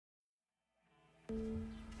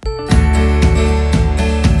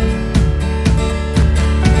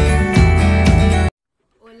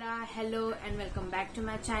back to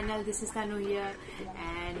my channel. This is Tanu here,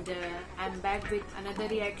 and I'm back with another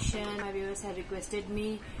reaction. My viewers have requested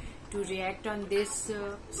me to react on this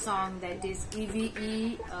song, that is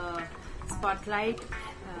EVE Spotlight,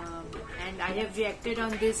 and I have reacted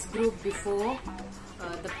on this group before,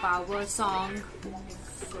 the Power song.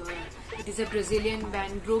 It is a Brazilian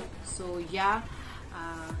band group, so yeah,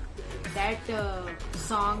 that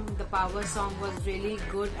song, the Power song, was really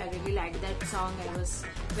good. I really liked that song. I was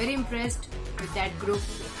very impressed with that group.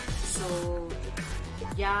 So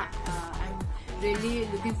yeah, I'm really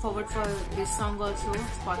looking forward for this song also,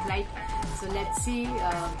 Spotlight. So let's see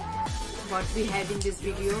what we have in this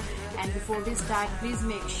video. And before we start, please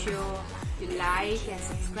make sure you like and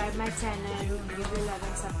subscribe my channel. Give your love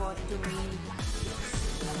and support to me.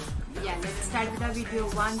 Yeah, let's start with our video.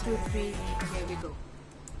 1, 2, 3, here we go.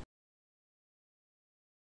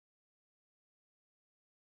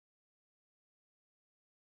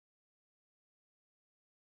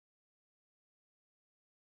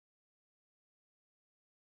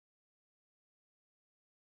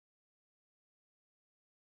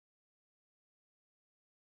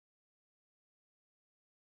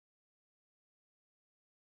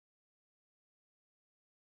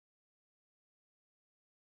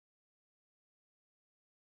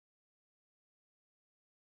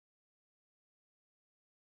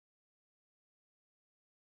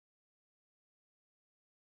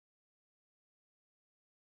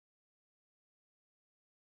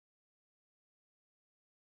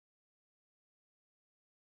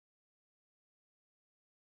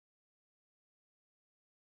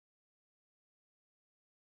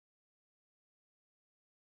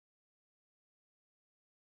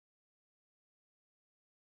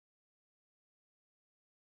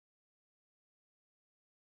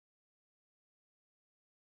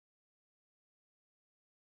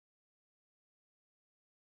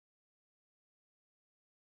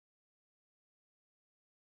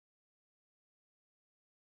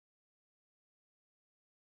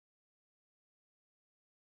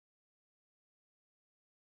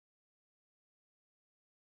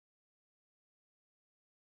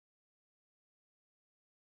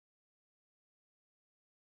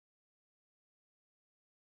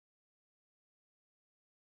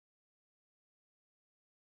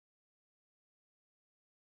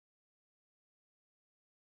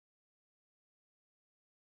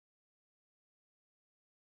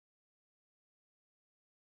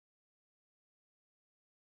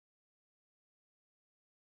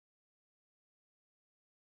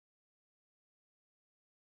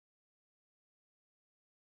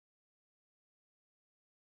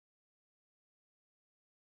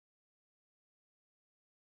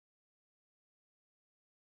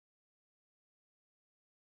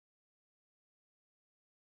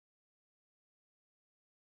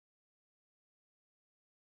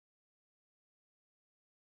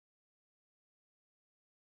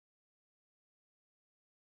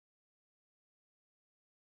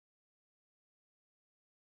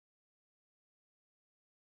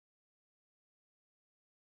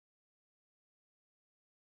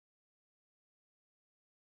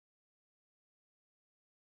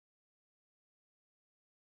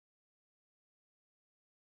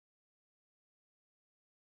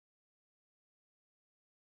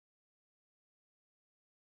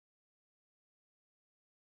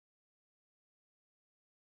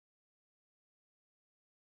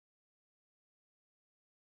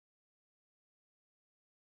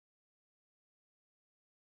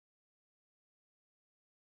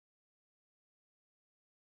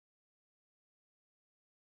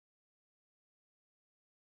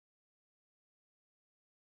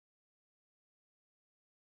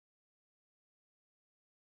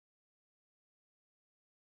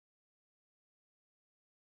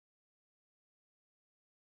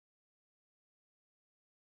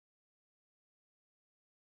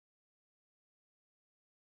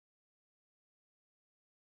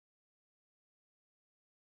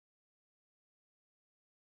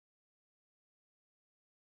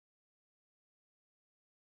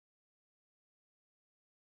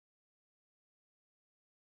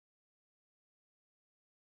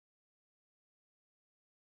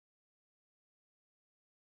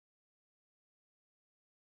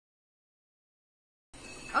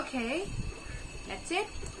 Okay, that's it.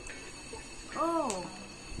 Oh,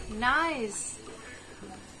 nice.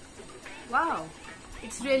 Wow,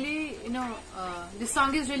 it's really, this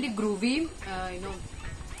song is really groovy.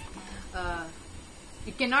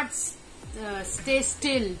 You cannot stay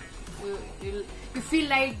still. You feel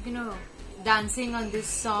like, dancing on this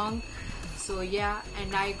song. So yeah,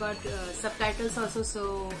 and I got subtitles also,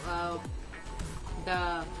 so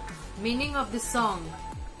the meaning of the song,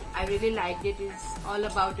 I really liked it. It's all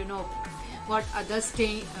about, you know, what others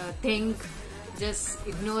think. Just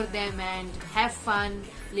ignore them and have fun,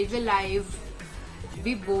 live your life,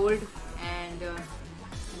 be bold. And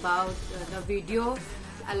about the video,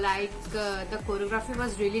 I like the choreography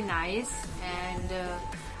was really nice. And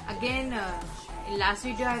again, in last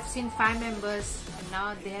video I've seen 5 members and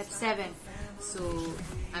now they have 7. So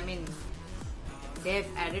I mean, they have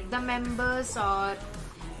added the members or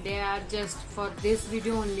they are just for this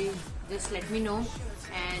video only. Just let me know.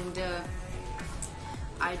 And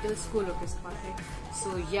Idol School, okay, Spotlight.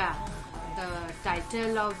 So yeah, the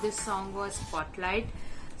title of this song was Spotlight.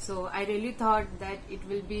 So I really thought that it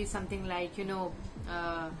will be something like, you know,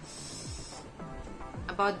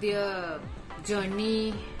 about their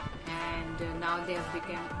journey, and now they have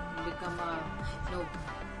become a, you know,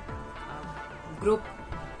 a group.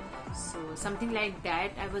 So something like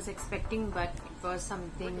that I was expecting, but it was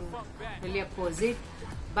something really opposite.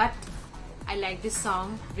 But I like this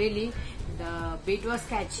song really. The beat was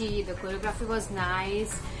catchy, the choreography was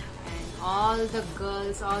nice, and all the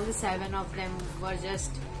girls, all the 7 of them were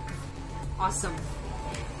just awesome.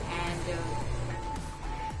 And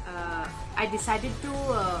I decided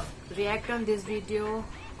to react on this video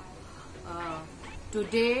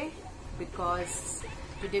today because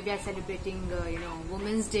today we are celebrating you know,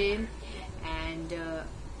 Women's Day. And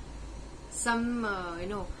some you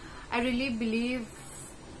know, I really believe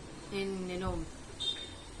in, you know,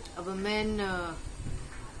 a woman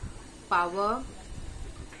power.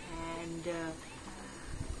 And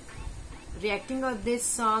reacting on this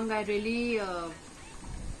song, I really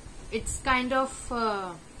it's kind of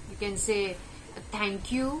you can say a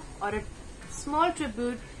thank you or a small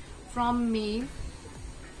tribute from me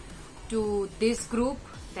to this group,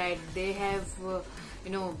 that they have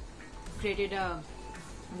you know, created a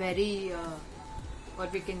very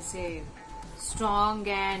what we can say strong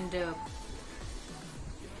and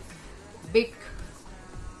big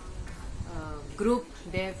group.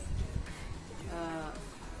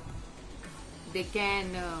 They can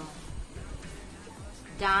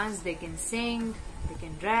dance, they can sing, they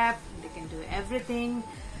can rap, they can do everything.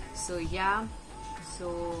 So yeah,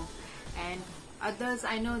 so and others,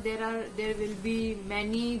 I know there will be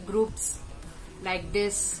many groups like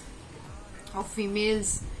this of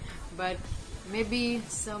females, but maybe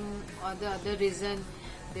some other reason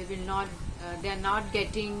they will not they are not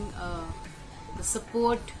getting the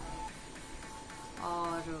support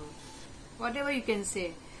or whatever you can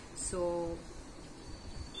say. So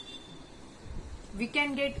we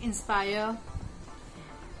can get inspired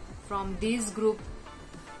from this group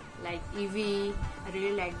like EVE. I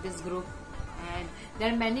really like this group, and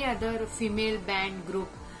there are many other female band group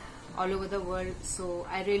all over the world. So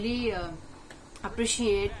I really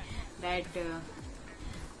appreciate that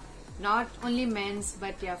not only men's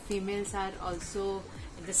but yeah, females are also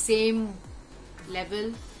at the same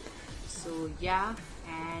level. So yeah,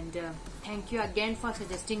 and thank you again for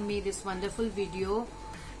suggesting me this wonderful video.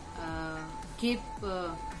 Keep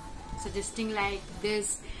suggesting like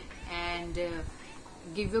this, and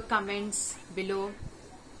give your comments below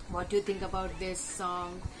what you think about this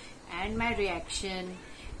song and my reaction.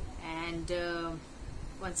 And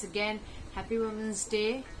once again, happy Women's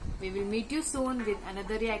Day. We will meet you soon with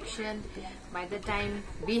another reaction. By the time,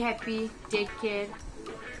 be happy, take care,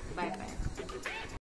 bye bye.